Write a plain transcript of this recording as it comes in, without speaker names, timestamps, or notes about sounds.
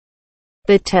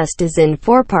The test is in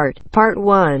 4 parts, Part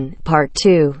 1, Part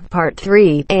 2, Part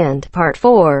 3, and Part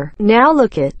 4. Now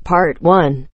look at Part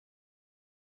 1.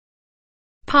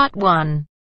 Part 1.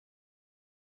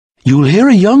 You'll hear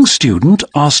a young student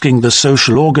asking the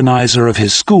social organizer of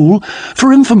his school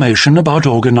for information about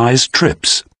organized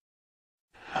trips.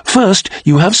 First,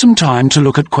 you have some time to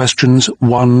look at questions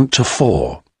 1 to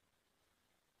 4.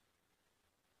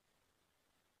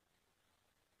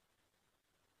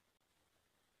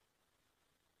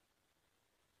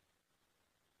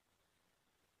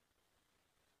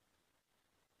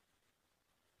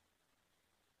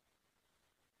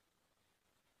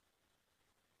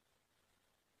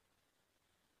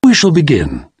 We shall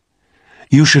begin.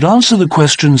 You should answer the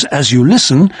questions as you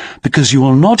listen because you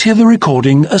will not hear the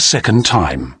recording a second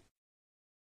time.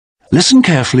 Listen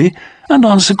carefully and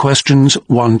answer questions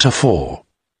 1 to 4.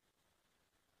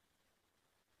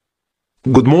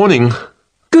 Good morning.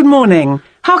 Good morning.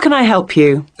 How can I help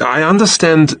you? I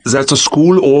understand that the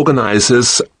school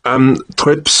organizes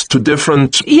trips to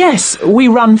different... Yes, we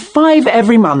run 5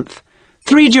 every month.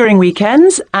 3 during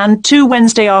weekends and 2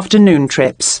 Wednesday afternoon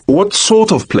trips. What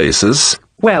sort of places?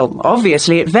 Well,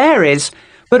 obviously it varies,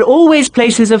 but always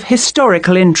places of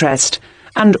historical interest,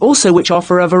 and also which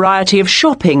offer a variety of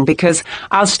shopping because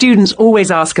our students always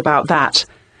ask about that.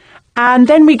 And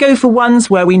then we go for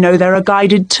ones where we know there are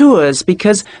guided tours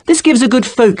because this gives a good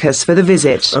focus for the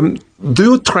visit. Do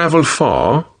you travel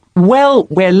far? Well,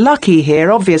 we're lucky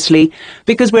here, obviously,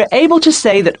 because we're able to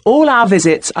say that all our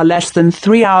visits are less than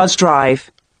 3 hours' drive.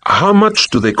 How much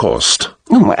do they cost?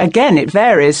 Again, it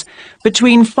varies.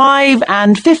 Between £5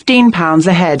 and £15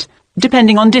 a head,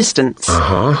 depending on distance.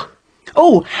 Uh-huh.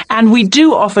 Oh, and we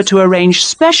do offer to arrange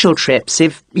special trips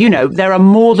if, there are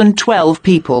more than 12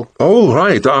 people. Oh,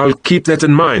 right. I'll keep that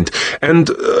in mind. And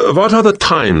what are the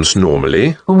times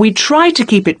normally? We try to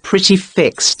keep it pretty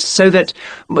fixed so that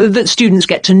students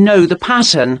get to know the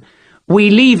pattern. We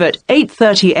leave at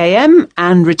 8:30 a.m.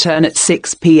 and return at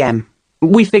 6 p.m.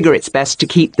 We figure it's best to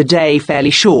keep the day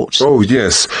fairly short. Oh,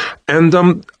 yes. And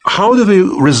how do we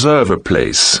reserve a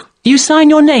place? You sign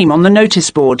your name on the notice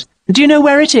board. Do you know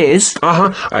where it is?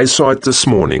 I saw it this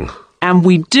morning. And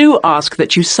we do ask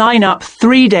that you sign up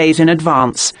 3 days in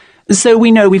advance, so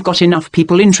we know we've got enough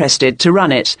people interested to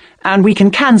run it, and we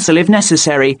can cancel if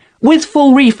necessary, with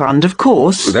full refund, of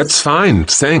course. That's fine,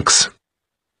 thanks.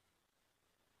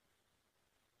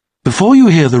 Before you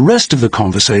hear the rest of the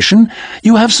conversation,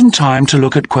 you have some time to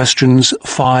look at questions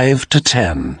 5 to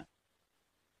 10.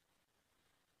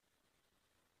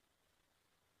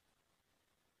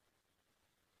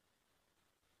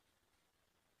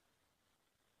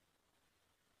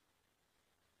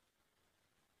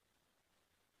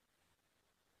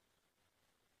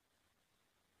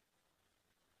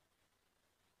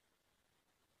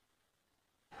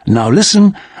 Now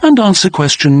listen and answer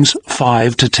questions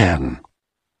 5 to 10.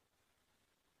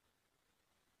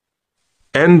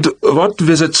 And what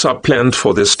visits are planned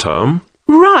for this term?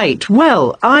 Right,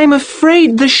 well, I'm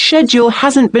afraid the schedule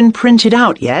hasn't been printed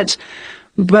out yet,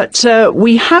 but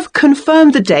we have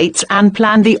confirmed the dates and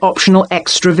planned the optional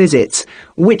extra visits,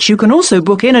 which you can also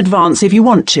book in advance if you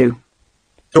want to.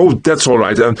 Oh, that's all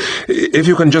right. If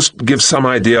you can just give some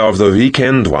idea of the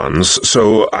weekend ones,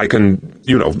 so I can,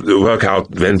 work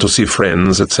out when to see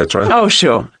friends, etc. Oh,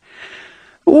 sure.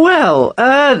 Well,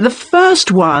 the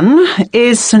first one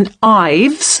is St.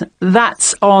 Ives.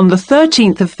 That's on the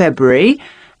 13th of February,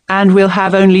 and we'll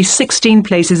have only 16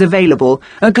 places available,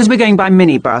 because we're going by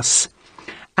minibus.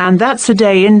 And that's a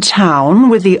day in town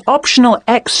with the optional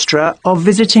extra of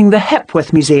visiting the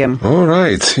Hepworth Museum. All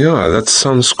right, yeah, that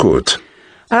sounds good.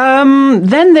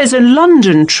 Then there's a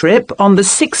London trip on the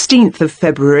 16th of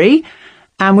February,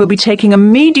 and we'll be taking a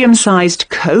medium-sized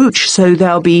coach, so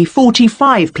there'll be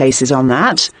 45 places on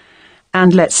that.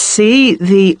 And let's see,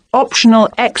 the optional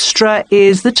extra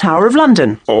is the Tower of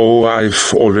London. Oh,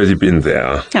 I've already been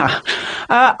there.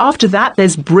 After that,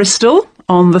 there's Bristol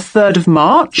on the 3rd of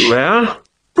March. Where?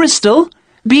 Bristol,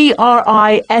 Bristol.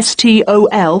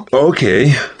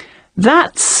 Okay.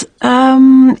 That's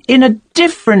in a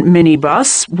different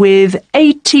minibus with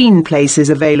 18 places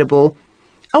available.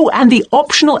 Oh, and the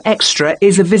optional extra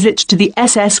is a visit to the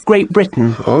SS Great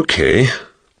Britain. Okay.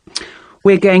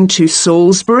 We're going to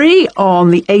Salisbury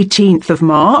on the 18th of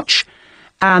March,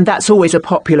 and that's always a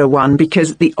popular one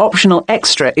because the optional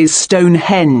extra is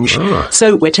Stonehenge.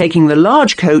 So we're taking the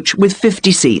large coach with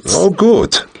 50 seats. Oh,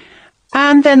 good.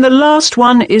 And then the last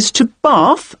one is to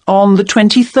Bath on the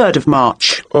 23rd of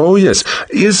March. Oh, yes.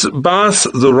 Is Bath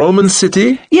the Roman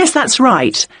city? Yes, that's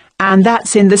right. And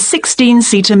that's in the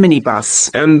 16-seater minibus.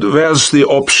 And where's the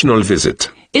optional visit?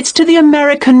 It's to the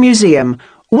American Museum,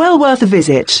 Well worth a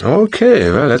visit. Okay,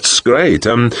 well, that's great.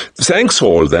 Thanks for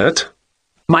all that.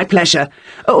 My pleasure.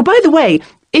 Oh, by the way,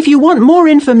 if you want more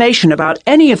information about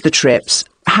any of the trips,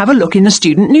 have a look in the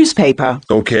student newspaper.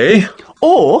 Okay.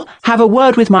 Or have a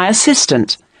word with my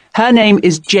assistant. Her name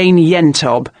is Jane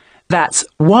Yentob. That's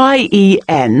Y-E-N-T-O-B.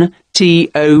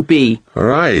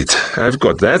 Right, I've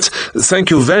got that. Thank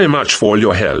you very much for all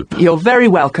your help. You're very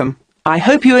welcome. I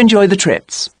hope you enjoy the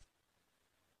trips.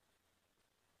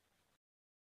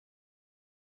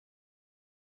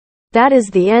 That is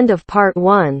the end of part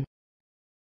 1.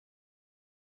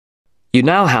 You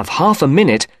now have half a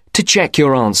minute to check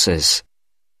your answers.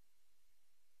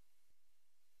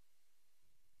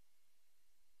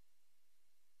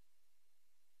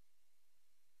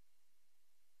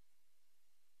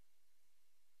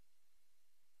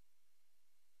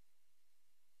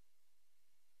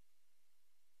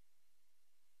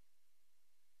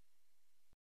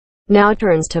 Now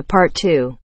turns to part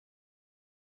 2.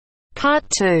 Part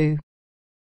 2.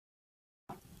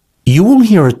 You will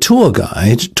hear a tour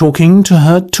guide talking to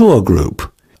her tour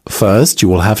group. First, you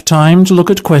will have time to look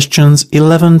at questions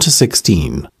 11 to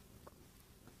 16.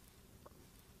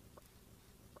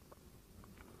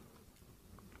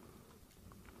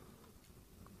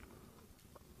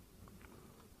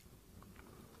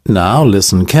 Now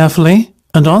listen carefully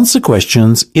and answer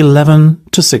questions 11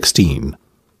 to 16.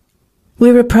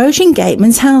 We're approaching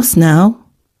Gateman's house now,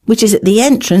 which is at the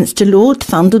entrance to Lord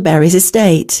Thundleberry's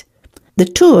estate. The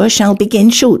tour shall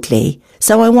begin shortly,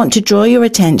 so I want to draw your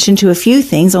attention to a few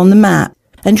things on the map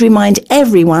and remind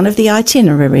everyone of the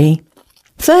itinerary.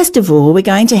 First of all, we're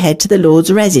going to head to the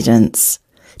Lord's residence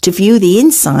to view the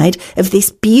inside of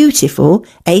this beautiful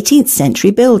 18th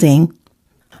century building.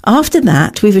 After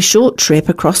that, we've a short trip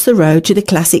across the road to the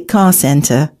Classic Car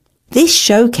Centre. This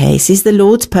showcases the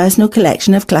Lord's personal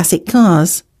collection of classic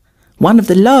cars, one of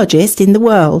the largest in the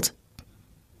world.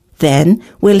 Then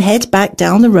we'll head back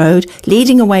down the road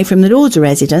leading away from the Lord's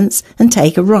residence and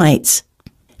take a right.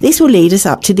 This will lead us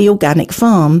up to the organic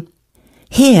farm.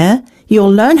 Here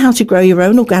you'll learn how to grow your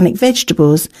own organic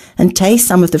vegetables and taste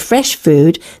some of the fresh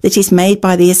food that is made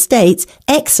by the estate's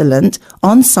excellent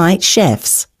on-site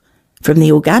chefs. From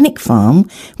the organic farm,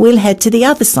 we'll head to the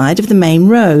other side of the main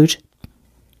road.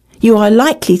 You are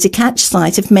likely to catch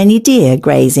sight of many deer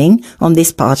grazing on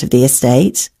this part of the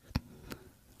estate.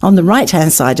 On the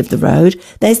right-hand side of the road,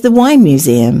 there's the wine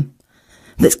museum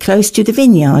that's close to the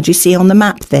vineyard you see on the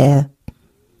map there.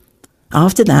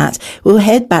 After that, we'll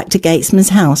head back to Gatesman's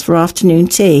house for afternoon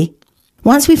tea.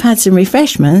 Once we've had some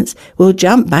refreshments, we'll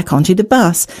jump back onto the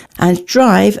bus and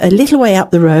drive a little way up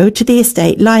the road to the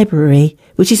estate library,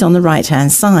 which is on the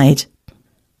right-hand side.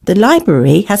 The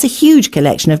library has a huge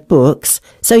collection of books,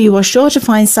 so you are sure to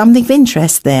find something of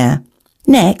interest there.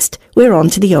 Next, we're on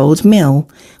to the old mill,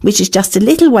 which is just a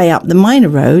little way up the minor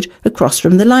road across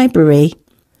from the library.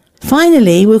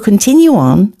 Finally, we'll continue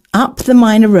on up the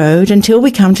minor road until we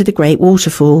come to the Great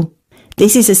Waterfall.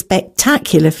 This is a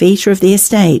spectacular feature of the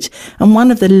estate and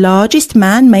one of the largest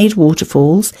man-made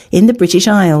waterfalls in the British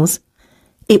Isles.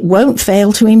 It won't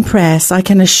fail to impress, I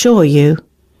can assure you.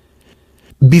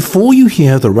 Before you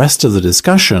hear the rest of the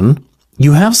discussion,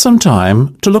 you have some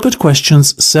time to look at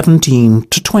questions 17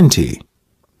 to 20.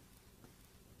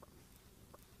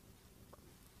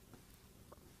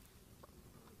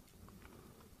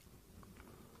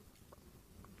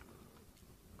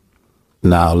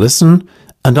 Now listen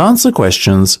and answer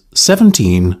questions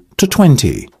 17 to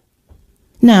 20.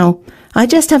 Now, I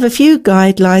just have a few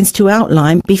guidelines to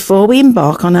outline before we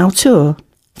embark on our tour.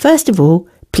 First of all,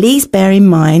 please bear in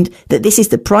mind that this is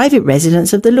the private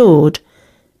residence of the Lord,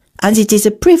 and it is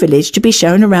a privilege to be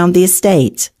shown around the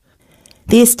estate.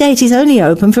 The estate is only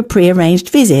open for pre-arranged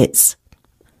visits.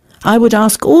 I would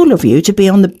ask all of you to be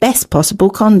on the best possible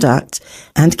conduct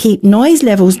and keep noise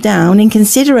levels down in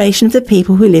consideration of the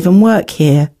people who live and work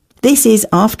here. This is,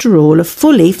 after all, a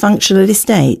fully functional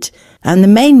estate and the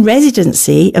main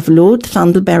residency of Lord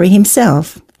Thundleberry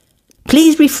himself.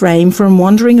 Please refrain from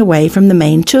wandering away from the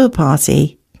main tour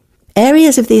party.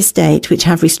 Areas of the estate which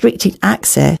have restricted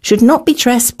access should not be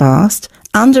trespassed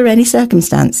under any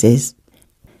circumstances.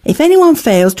 If anyone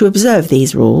fails to observe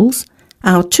these rules,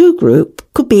 our tour group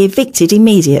could be evicted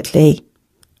immediately.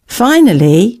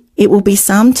 Finally, it will be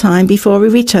some time before we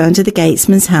return to the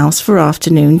Gatesman's house for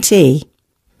afternoon tea.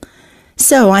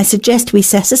 So I suggest we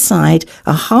set aside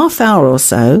a half hour or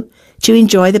so to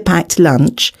enjoy the packed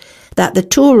lunch that the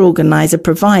tour organiser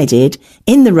provided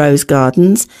in the Rose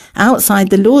Gardens outside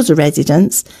the Lawser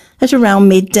residence at around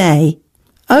midday.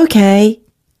 OK,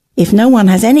 if no one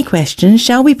has any questions,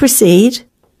 shall we proceed?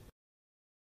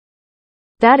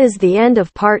 That is the end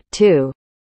of part 2.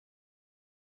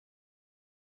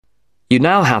 You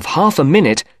now have half a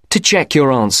minute to check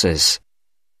your answers.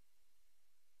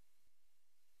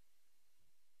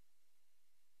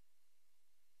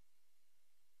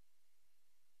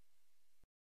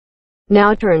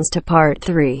 Now turns to Part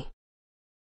 3.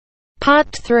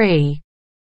 Part 3.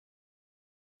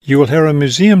 You will hear a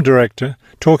museum director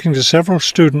talking to several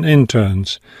student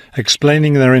interns,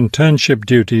 explaining their internship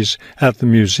duties at the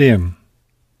museum.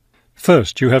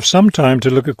 First, you have some time to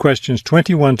look at questions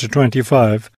 21 to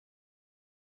 25.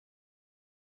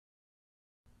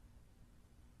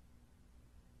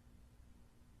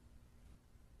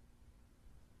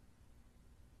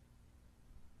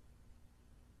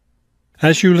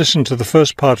 As you listen to the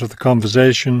first part of the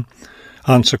conversation,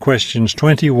 answer questions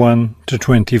 21 to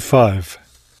 25.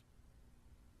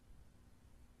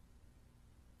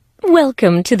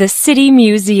 Welcome to the City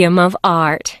Museum of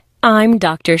Art. I'm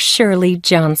Dr. Shirley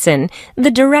Johnson,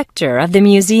 the director of the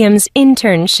museum's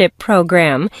internship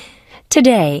program.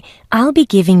 Today, I'll be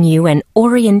giving you an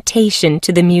orientation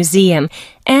to the museum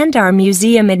and our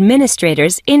museum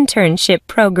administrator's internship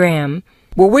program.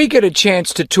 Will we get a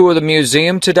chance to tour the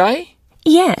museum today?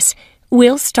 Yes,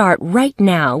 we'll start right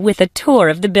now with a tour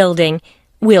of the building.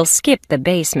 We'll skip the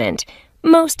basement.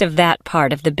 Most of that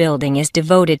part of the building is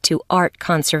devoted to art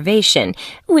conservation,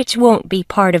 which won't be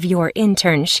part of your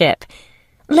internship.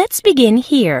 Let's begin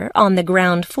here on the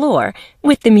ground floor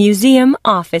with the museum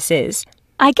offices.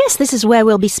 I guess this is where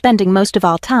we'll be spending most of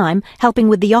our time, helping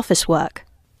with the office work.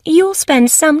 You'll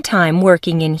spend some time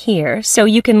working in here so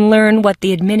you can learn what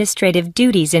the administrative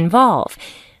duties involve.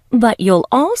 But you'll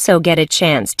also get a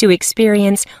chance to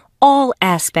experience all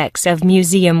aspects of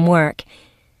museum work.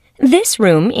 This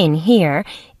room in here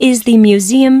is the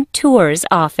Museum Tours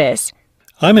office.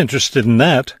 I'm interested in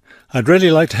that. I'd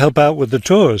really like to help out with the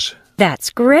tours. That's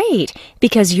great,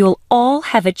 because you'll all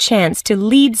have a chance to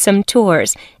lead some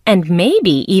tours and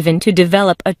maybe even to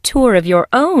develop a tour of your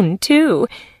own, too.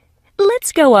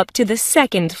 Let's go up to the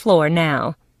second floor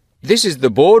now. This is the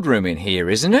boardroom in here,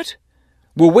 isn't it?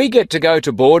 Will we get to go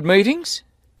to board meetings?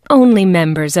 Only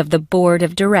members of the board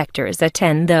of directors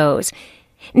attend those.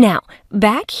 Now,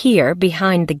 back here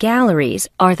behind the galleries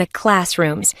are the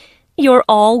classrooms. You're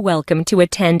all welcome to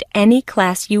attend any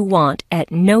class you want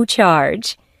at no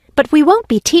charge. But we won't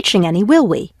be teaching any, will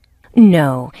we?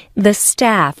 No, the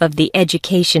staff of the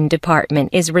education department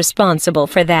is responsible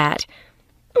for that.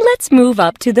 Let's move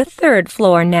up to the third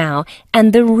floor now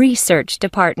and the research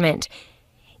department.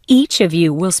 Each of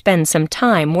you will spend some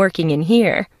time working in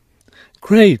here.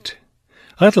 Great.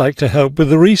 I'd like to help with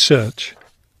the research.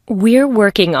 We're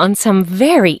working on some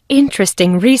very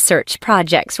interesting research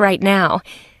projects right now.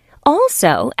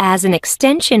 Also, as an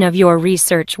extension of your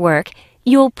research work,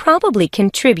 you'll probably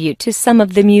contribute to some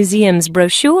of the museum's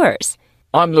brochures.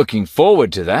 I'm looking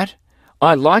forward to that.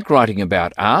 I like writing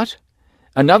about art.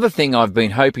 Another thing I've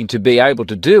been hoping to be able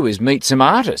to do is meet some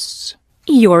artists.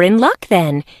 You're in luck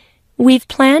then. We've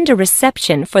planned a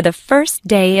reception for the first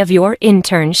day of your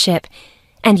internship,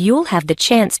 and you'll have the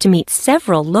chance to meet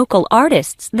several local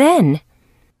artists then.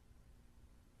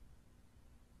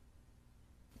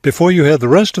 Before you hear the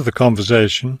rest of the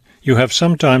conversation, you have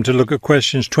some time to look at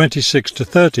questions 26 to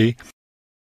 30.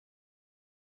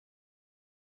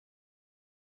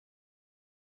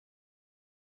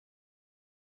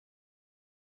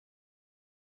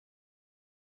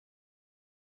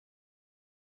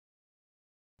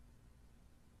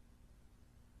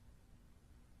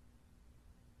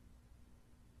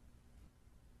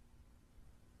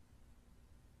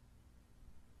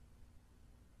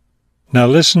 Now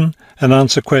listen and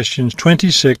answer questions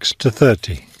 26 to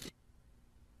 30.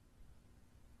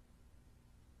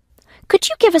 Could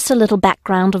you give us a little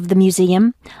background of the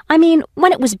museum? I mean,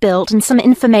 when it was built and some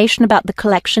information about the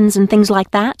collections and things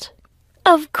like that?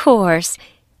 Of course.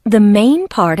 The main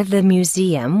part of the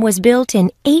museum was built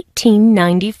in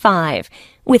 1895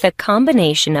 with a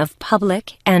combination of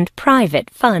public and private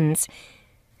funds.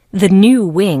 The new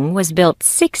wing was built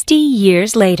 60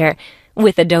 years later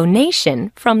with a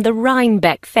donation from the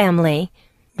Rhinebeck family.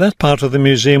 That part of the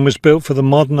museum was built for the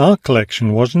modern art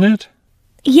collection, wasn't it?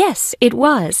 Yes, it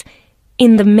was.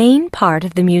 In the main part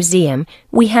of the museum,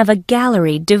 we have a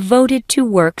gallery devoted to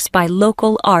works by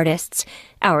local artists,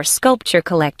 our sculpture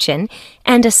collection,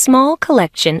 and a small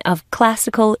collection of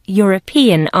classical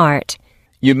European art.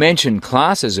 You mentioned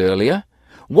classes earlier.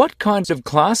 What kinds of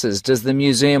classes does the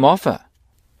museum offer?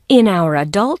 In our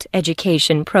adult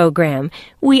education program,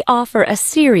 we offer a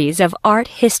series of art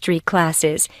history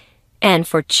classes, and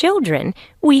for children,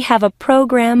 we have a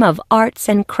program of arts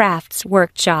and crafts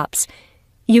workshops.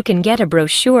 You can get a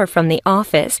brochure from the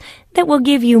office that will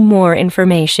give you more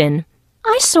information.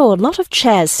 I saw a lot of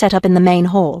chairs set up in the main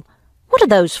hall. What are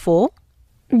those for?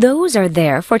 Those are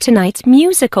there for tonight's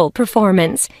musical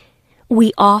performance.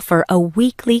 We offer a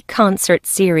weekly concert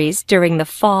series during the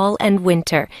fall and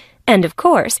winter, and of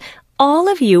course, all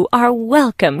of you are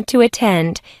welcome to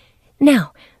attend.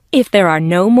 Now, if there are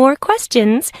no more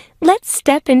questions, let's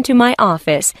step into my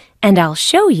office and I'll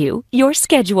show you your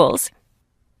schedules.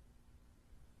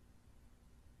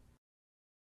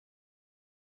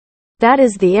 That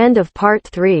is the end of part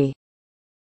 3.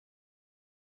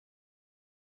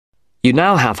 You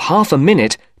now have half a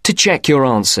minute to check your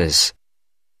answers.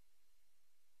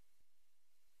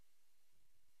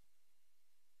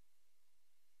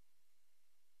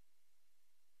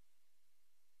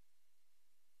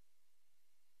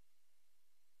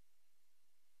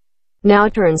 Now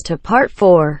turns to part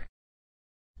 4.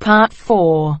 Part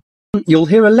 4. You'll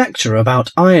hear a lecture about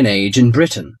Iron Age in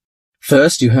Britain.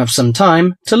 First, you have some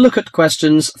time to look at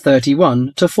questions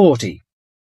 31 to 40.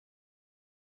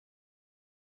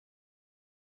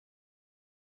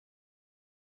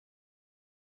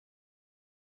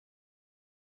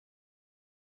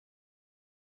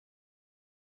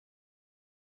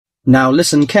 Now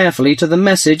listen carefully to the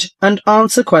message and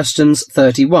answer questions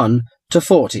 31 to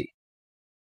 40.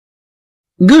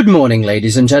 Good morning,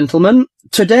 ladies and gentlemen.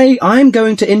 Today I'm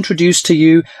going to introduce to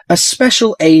you a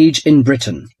special age in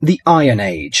Britain, the Iron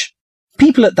Age.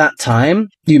 People at that time,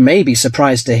 you may be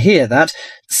surprised to hear that,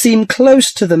 seem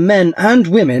close to the men and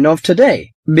women of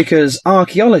today, because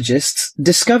archaeologists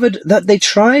discovered that they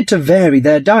tried to vary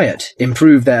their diet,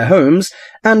 improve their homes,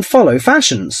 and follow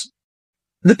fashions.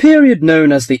 The period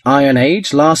known as the Iron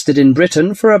Age lasted in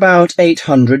Britain for about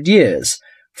 800 years,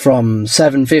 from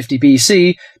 750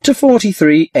 BC to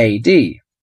 43 AD.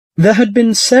 There had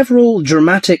been several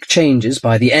dramatic changes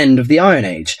by the end of the Iron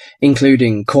Age,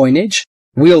 including coinage,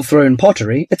 wheel-thrown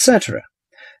pottery, etc.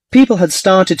 People had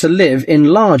started to live in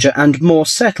larger and more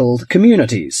settled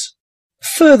communities.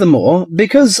 Furthermore,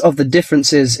 because of the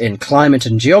differences in climate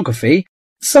and geography,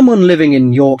 someone living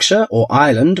in Yorkshire or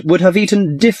Ireland would have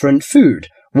eaten different food,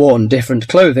 worn different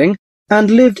clothing,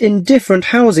 and lived in different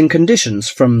housing conditions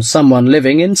from someone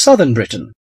living in southern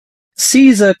Britain.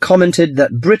 Caesar commented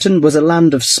that Britain was a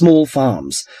land of small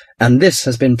farms, and this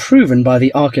has been proven by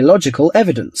the archaeological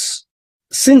evidence.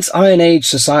 Since Iron Age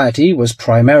society was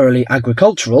primarily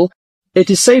agricultural,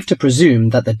 it is safe to presume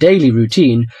that the daily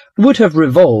routine would have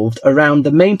revolved around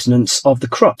the maintenance of the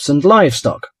crops and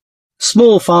livestock.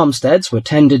 Small farmsteads were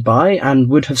tended by and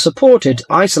would have supported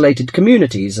isolated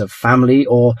communities of family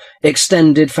or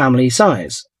extended family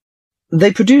size.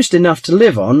 They produced enough to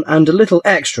live on and a little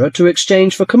extra to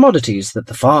exchange for commodities that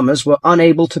the farmers were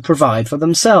unable to provide for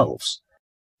themselves.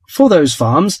 For those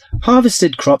farms,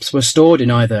 harvested crops were stored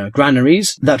in either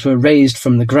granaries that were raised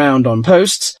from the ground on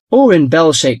posts or in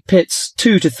bell-shaped pits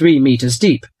 2 to 3 meters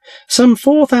deep. Some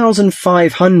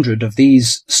 4,500 of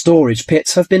these storage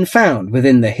pits have been found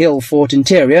within the hill fort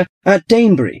interior at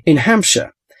Danebury in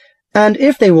Hampshire, and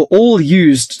if they were all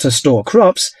used to store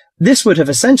crops, this would have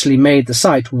essentially made the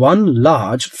site one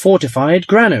large fortified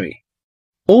granary.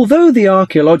 Although the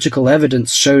archaeological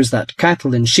evidence shows that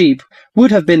cattle and sheep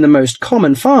would have been the most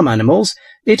common farm animals,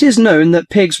 it is known that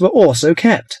pigs were also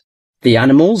kept. The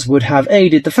animals would have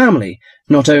aided the family,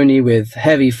 not only with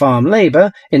heavy farm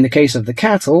labour, in the case of the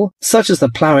cattle, such as the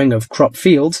ploughing of crop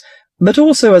fields, but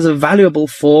also as a valuable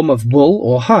form of wool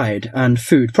or hide and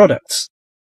food products.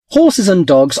 Horses and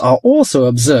dogs are also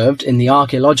observed in the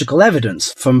archaeological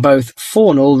evidence from both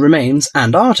faunal remains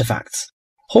and artefacts.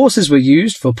 Horses were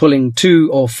used for pulling 2-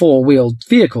 or 4-wheeled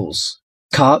vehicles,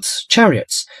 carts,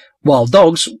 chariots, while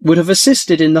dogs would have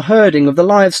assisted in the herding of the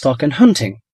livestock and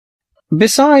hunting.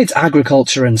 Besides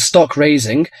agriculture and stock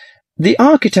raising, the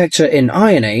architecture in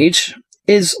Iron Age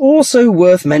is also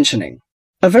worth mentioning.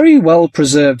 A very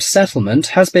well-preserved settlement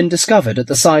has been discovered at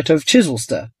the site of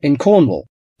Chislester in Cornwall.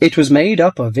 It was made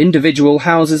up of individual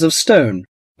houses of stone,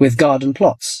 with garden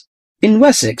plots. In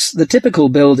Wessex, the typical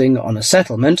building on a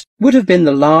settlement would have been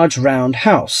the large round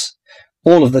house.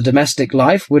 All of the domestic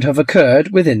life would have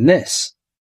occurred within this.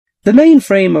 The main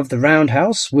frame of the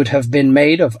roundhouse would have been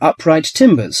made of upright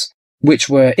timbers, which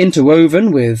were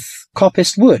interwoven with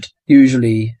coppiced wood,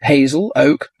 usually hazel,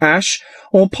 oak, ash,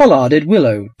 or pollarded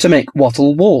willow, to make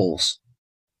wattle walls.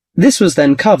 This was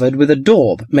then covered with a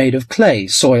daub made of clay,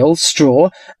 soil, straw,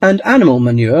 and animal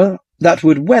manure that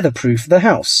would weatherproof the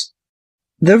house.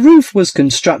 The roof was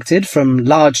constructed from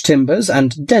large timbers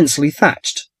and densely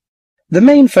thatched. The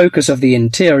main focus of the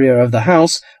interior of the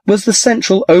house was the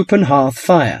central open hearth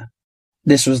fire.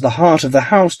 This was the heart of the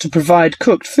house to provide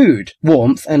cooked food,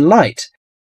 warmth, and light.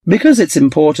 Because its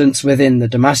importance within the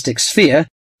domestic sphere,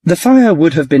 the fire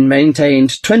would have been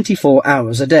maintained 24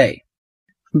 hours a day.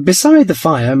 Beside the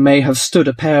fire may have stood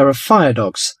a pair of fire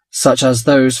dogs, such as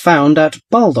those found at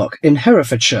Baldock in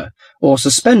Herefordshire, or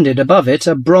suspended above it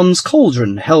a bronze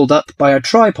cauldron held up by a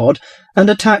tripod and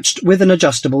attached with an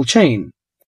adjustable chain.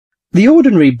 The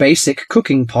ordinary basic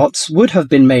cooking pots would have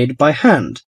been made by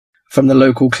hand, from the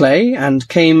local clay, and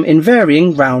came in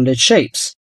varying rounded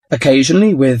shapes,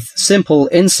 occasionally with simple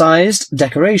incised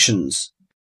decorations.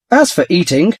 As for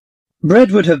eating,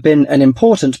 bread would have been an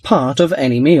important part of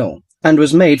any meal, and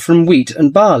was made from wheat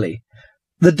and barley.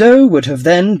 The dough would have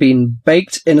then been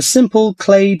baked in a simple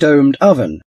clay-domed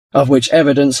oven, of which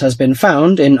evidence has been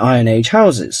found in Iron Age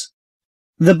houses.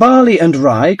 The barley and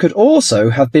rye could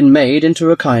also have been made into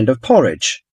a kind of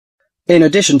porridge. In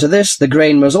addition to this, the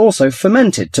grain was also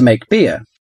fermented to make beer,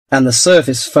 and the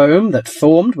surface foam that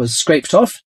formed was scraped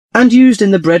off and used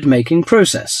in the bread-making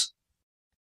process.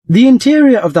 The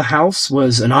interior of the house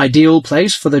was an ideal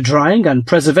place for the drying and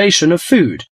preservation of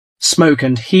food. Smoke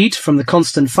and heat from the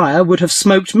constant fire would have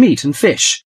smoked meat and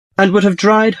fish, and would have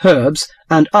dried herbs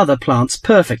and other plants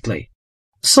perfectly.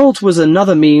 Salt was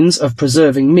another means of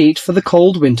preserving meat for the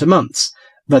cold winter months,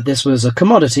 but this was a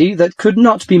commodity that could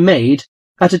not be made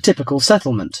at a typical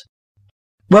settlement.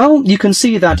 Well, you can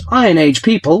see that Iron Age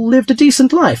people lived a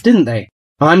decent life, didn't they?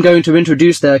 I'm going to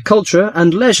introduce their culture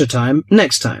and leisure time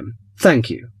next time. Thank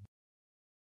you.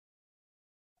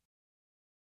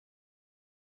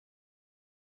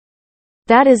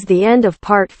 That is the end of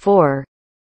part 4.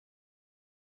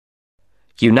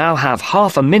 You now have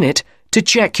half a minute to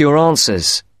check your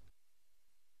answers.